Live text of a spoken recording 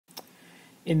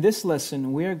In this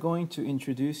lesson, we are going to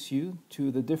introduce you to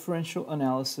the differential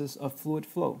analysis of fluid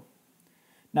flow.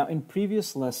 Now, in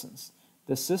previous lessons,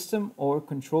 the system or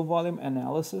control volume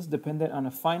analysis depended on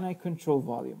a finite control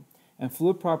volume, and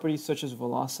fluid properties such as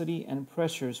velocity and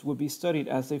pressures would be studied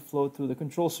as they flow through the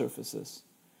control surfaces.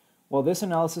 While this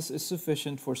analysis is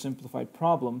sufficient for simplified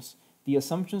problems, the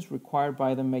assumptions required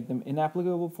by them make them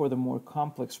inapplicable for the more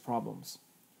complex problems.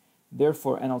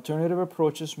 Therefore, an alternative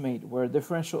approach is made where a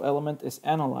differential element is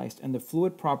analyzed and the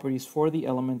fluid properties for the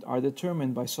element are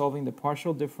determined by solving the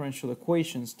partial differential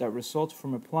equations that result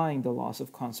from applying the laws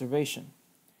of conservation.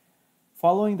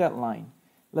 Following that line,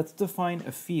 let's define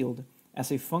a field as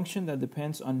a function that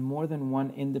depends on more than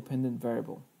one independent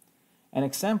variable. An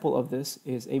example of this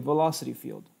is a velocity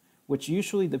field, which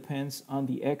usually depends on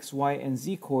the x, y, and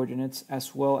z coordinates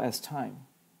as well as time.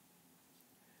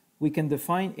 We can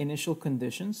define initial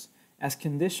conditions as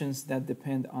conditions that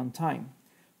depend on time.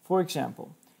 For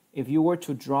example, if you were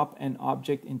to drop an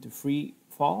object into free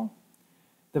fall,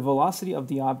 the velocity of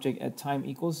the object at time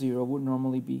equals 0 would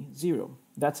normally be 0.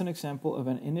 That's an example of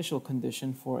an initial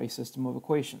condition for a system of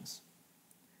equations.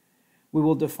 We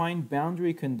will define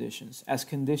boundary conditions as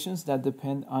conditions that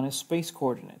depend on a space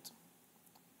coordinate.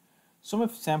 Some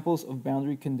examples of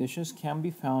boundary conditions can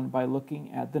be found by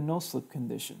looking at the no-slip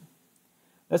condition.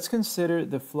 Let's consider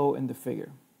the flow in the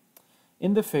figure.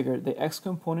 In the figure, the x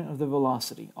component of the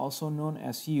velocity, also known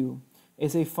as u,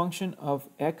 is a function of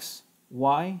x,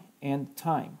 y, and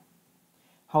time.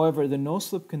 However, the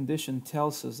no-slip condition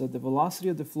tells us that the velocity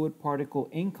of the fluid particle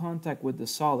in contact with the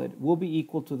solid will be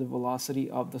equal to the velocity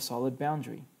of the solid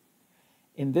boundary.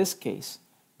 In this case,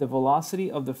 the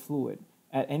velocity of the fluid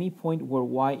at any point where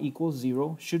y equals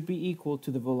 0 should be equal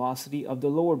to the velocity of the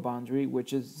lower boundary,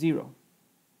 which is 0.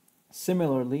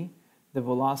 Similarly, the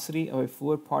velocity of a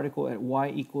fluid particle at y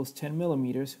equals 10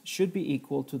 millimeters should be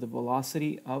equal to the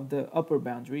velocity of the upper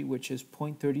boundary, which is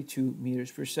 0.32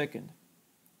 meters per second.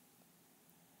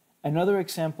 Another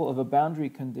example of a boundary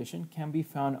condition can be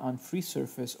found on free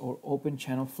surface or open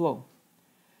channel flow.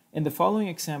 In the following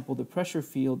example, the pressure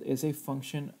field is a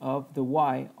function of the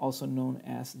y, also known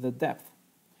as the depth.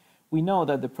 We know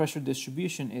that the pressure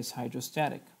distribution is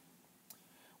hydrostatic.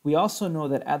 We also know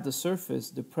that at the surface,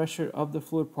 the pressure of the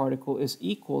fluid particle is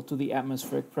equal to the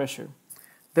atmospheric pressure.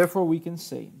 Therefore, we can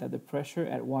say that the pressure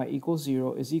at y equals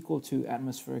 0 is equal to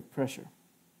atmospheric pressure.